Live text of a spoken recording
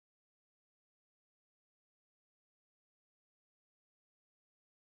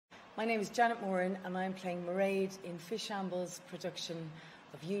My name is Janet Moran and I'm playing Mairead in Fishamble's production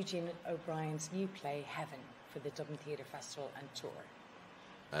of Eugene O'Brien's new play Heaven for the Dublin Theatre Festival and Tour.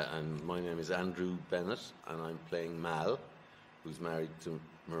 And my name is Andrew Bennett and I'm playing Mal, who's married to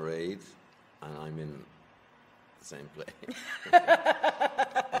Mairead, and I'm in the same play.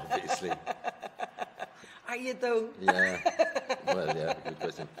 Obviously. Are you though? Yeah. Well, yeah, good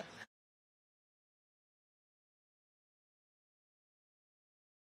question.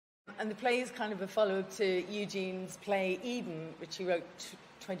 And the play is kind of a follow-up to Eugene's play Eden, which he wrote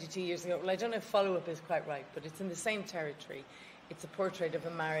 22 years ago. Well, I don't know if follow-up is quite right, but it's in the same territory. It's a portrait of a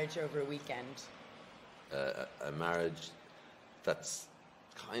marriage over a weekend. A marriage that's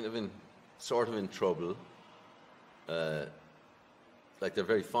kind of sort of in trouble. Like they're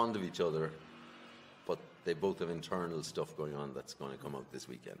very fond of each other, but they both have internal stuff going on that's going to come out this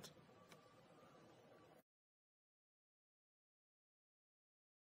weekend.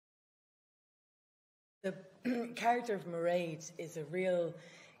 The character of Mairead is a real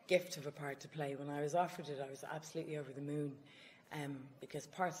gift of a part to play. When I was offered it, I was absolutely over the moon, because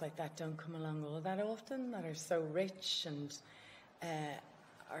parts like that don't come along all that often, that are so rich and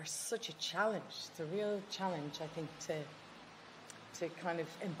are such a challenge. It's a real challenge, I think, to kind of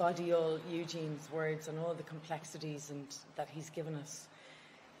embody all Eugene's words and all the complexities and that he's given us.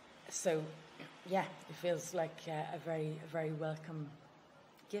 So, yeah, it feels like a very welcome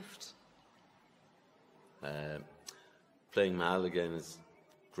gift. Playing Mal again is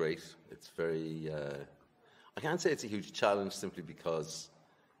great. It's very... I can't say it's a huge challenge simply because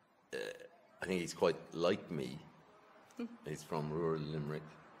I think he's quite like me. He's from rural Limerick,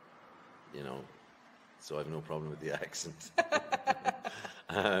 you know, so I have no problem with the accent.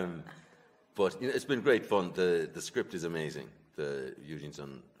 But you know, it's been great fun. The script is amazing. Eugene's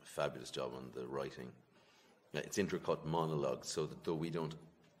done a fabulous job on the writing. It's intercut monologues, so that though we don't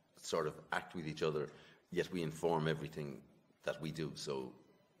sort of act with each other, yet we inform everything that we do. So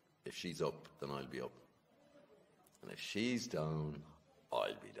if she's up, then I'll be up. And if she's down,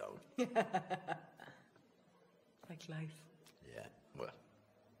 I'll be down. Like life. Yeah, well.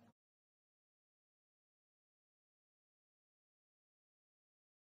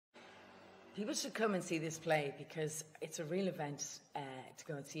 People should come and see this play because it's a real event to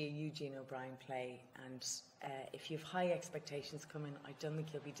go and see a Eugene O'Brien play. And if you have high expectations coming, I don't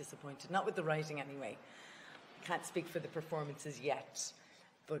think you'll be disappointed. Not with the writing anyway. I can't speak for the performances yet,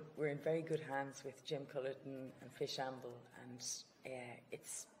 but we're in very good hands with Jim Cullerton and Fishamble, and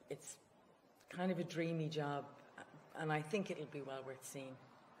it's kind of a dreamy job, and I think it'll be well worth seeing.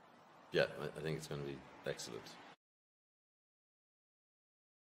 Yeah, I think it's going to be excellent.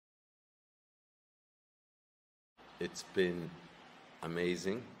 It's been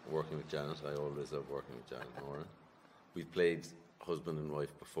amazing working with Janet. I always love working with Janet Moran. We've played husband and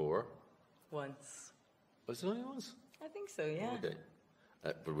wife before. Once. Was it only once? I think so, yeah. Okay.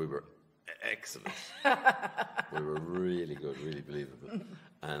 But we were excellent. We were really good, really believable.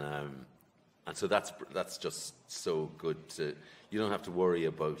 And so that's just so good to... You don't have to worry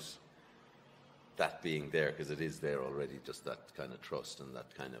about that being there, because it is there already, just that kind of trust and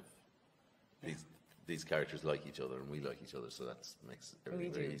that kind of... These characters like each other and we like each other, so that makes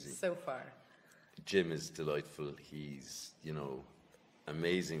everything very easy. So far. Jim is delightful. He's, you know,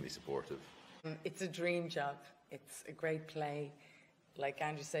 amazingly supportive. It's a dream job. It's a great play. Like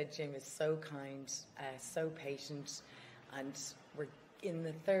Andrew said, Jim is so kind, so patient, and we're in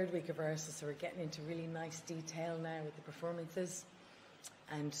the third week of rehearsal, so we're getting into really nice detail now with the performances.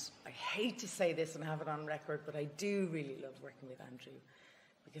 And I hate to say this and have it on record, but I do really love working with Andrew,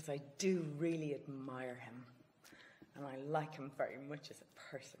 because I do really admire him, and I like him very much as a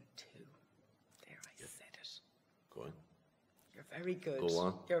person too. There, I said it. Go on. You're very good. Go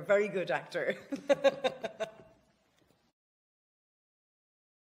on. You're a very good actor.